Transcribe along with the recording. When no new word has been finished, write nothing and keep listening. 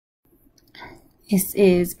This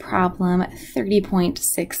is problem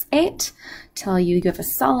 30.68. Tell you have a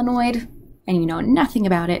solenoid and you know nothing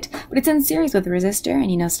about it, but it's in series with a resistor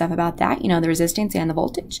and you know stuff about that. You know the resistance and the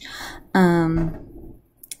voltage.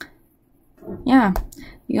 Yeah,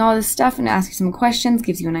 you know all this stuff, and ask you some questions,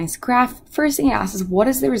 gives you a nice graph. First thing it asks is, what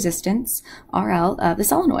is the resistance, RL, of the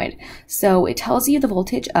solenoid? So it tells you the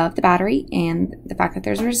voltage of the battery and the fact that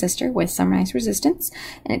there's a resistor with some nice resistance,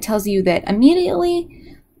 and it tells you that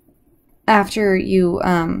immediately after you,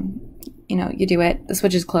 you do it, the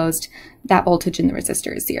switch is closed, that voltage in the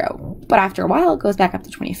resistor is 0. But after a while, it goes back up to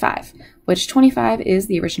 25, which 25 is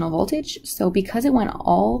the original voltage. So because it went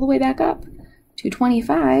all the way back up to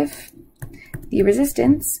 25, the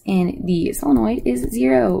resistance in the solenoid is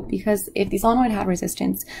 0, because if the solenoid had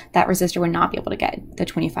resistance, that resistor would not be able to get the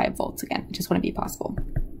 25 volts again. It just wouldn't be possible.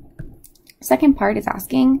 Second part is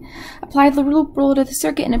asking, apply the loop rule to the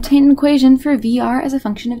circuit and obtain an equation for VR as a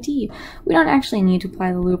function of t. We don't actually need to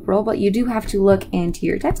apply the loop rule, but you do have to look into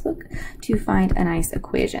your textbook to find a nice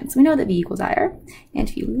equation. So we know that V equals IR, and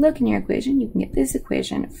if you look in your equation, you can get this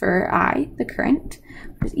equation for I, the current,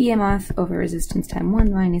 which is EMF over resistance times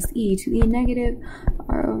 1 minus e to the negative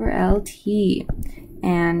R over LT.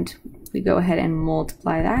 And we go ahead and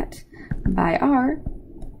multiply that by R,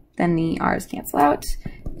 then the R's cancel out,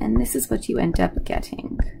 and this is what you end up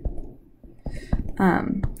getting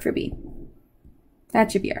for B.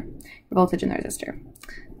 That's your VR, your voltage in the resistor.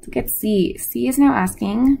 Let's look at C. C is now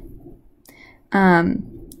asking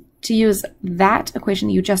to use that equation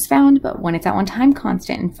that you just found, but when it's at one time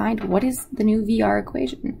constant, and find what is the new VR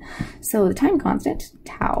equation. So the time constant,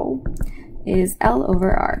 tau, is L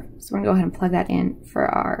over R. So we're going to go ahead and plug that in for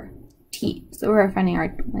our T. So we're finding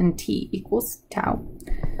our T equals tau.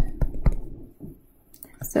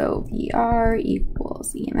 So VR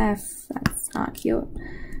equals EMF, that's not cute,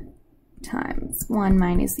 times 1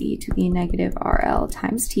 minus e to the negative RL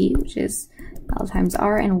times T, which is L times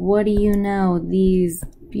R. And what do you know? These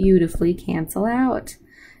beautifully cancel out.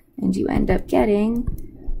 And you end up getting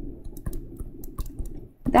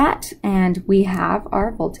that. And we have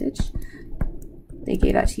our voltage. They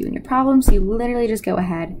gave that to you in your problem. So you literally just go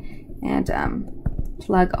ahead and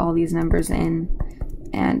plug all these numbers in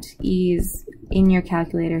and ease in your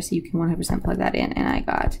calculator so you can 100% plug that in, and I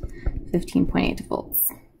got 15.8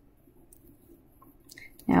 volts.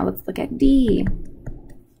 Now let's look at D.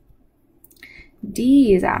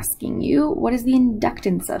 D is asking you, what is the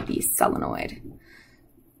inductance of the solenoid?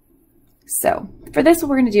 So for this, what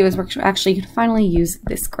we're going to do is we're actually going to finally use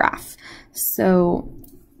this graph. So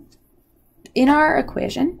in our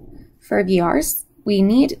equation for VRs, we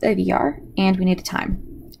need a VR and we need a time.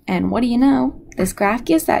 And what do you know? This graph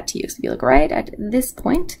gives that to you. So if you look right at this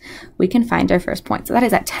point, we can find our first point. So that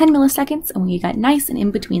is at 10 milliseconds, and we got nice and in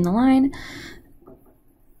between the line.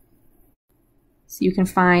 So you can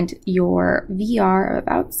find your VR of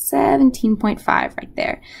about 17.5 right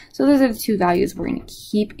there. So those are the two values we're going to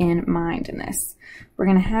keep in mind in this. We're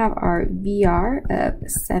going to have our VR of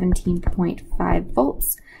 17.5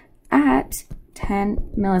 volts at 10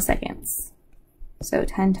 milliseconds. So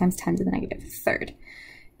 10 times 10 to the negative third.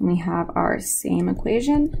 And we have our same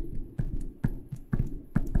equation.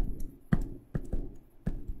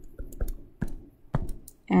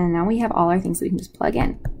 And now we have all our things that we can just plug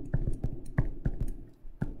in.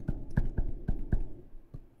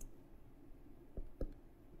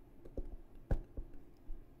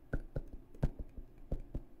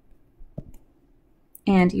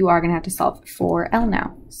 And you are going to have to solve for L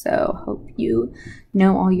now. So hope you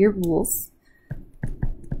know all your rules.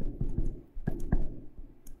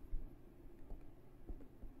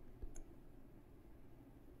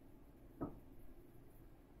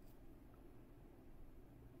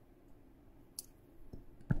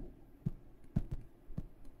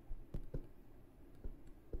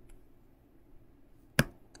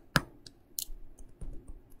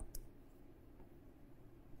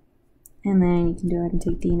 And then you can go ahead and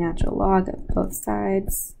take the natural log of both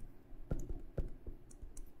sides.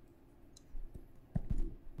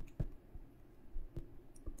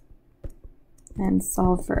 And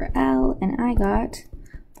solve for L, and I got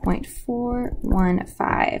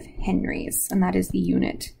 0.415 henries, and that is the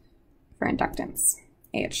unit for inductance,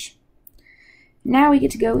 H. Now we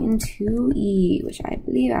get to go into E, which I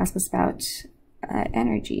believe asks us about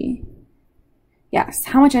energy. Yes,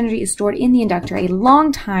 how much energy is stored in the inductor a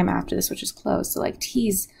long time after the switch is closed. So like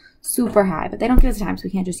T's super high, but they don't give us a time, so we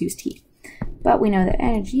can't just use T. But we know that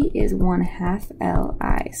energy is 1/2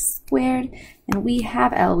 Li squared, and we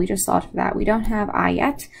have L, we just solved for that. We don't have I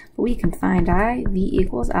yet, but we can find I, V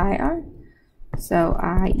equals IR. So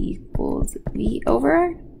I equals V over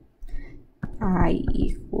R. I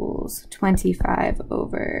equals equals 25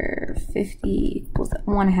 over 50 equals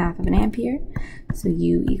 1/2 of an ampere. So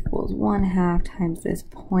U equals 1/2 times this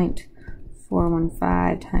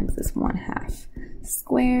 0.415 times this 1/2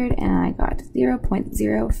 squared, and I got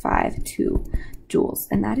 0.052 joules,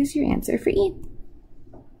 and that is your answer for E.